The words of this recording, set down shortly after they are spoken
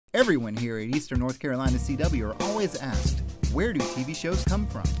Everyone here at Eastern North Carolina CW are always asked, where do TV shows come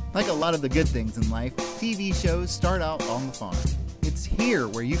from? Like a lot of the good things in life, TV shows start out on the farm. It's here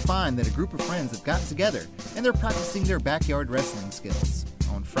where you find that a group of friends have got together and they're practicing their backyard wrestling skills.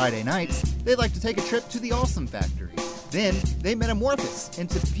 On Friday nights, they like to take a trip to the Awesome Factory. Then, they metamorphose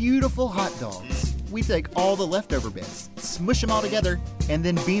into beautiful hot dogs. We take all the leftover bits, smush them all together, and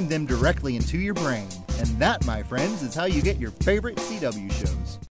then beam them directly into your brain. And that, my friends, is how you get your favorite CW shows.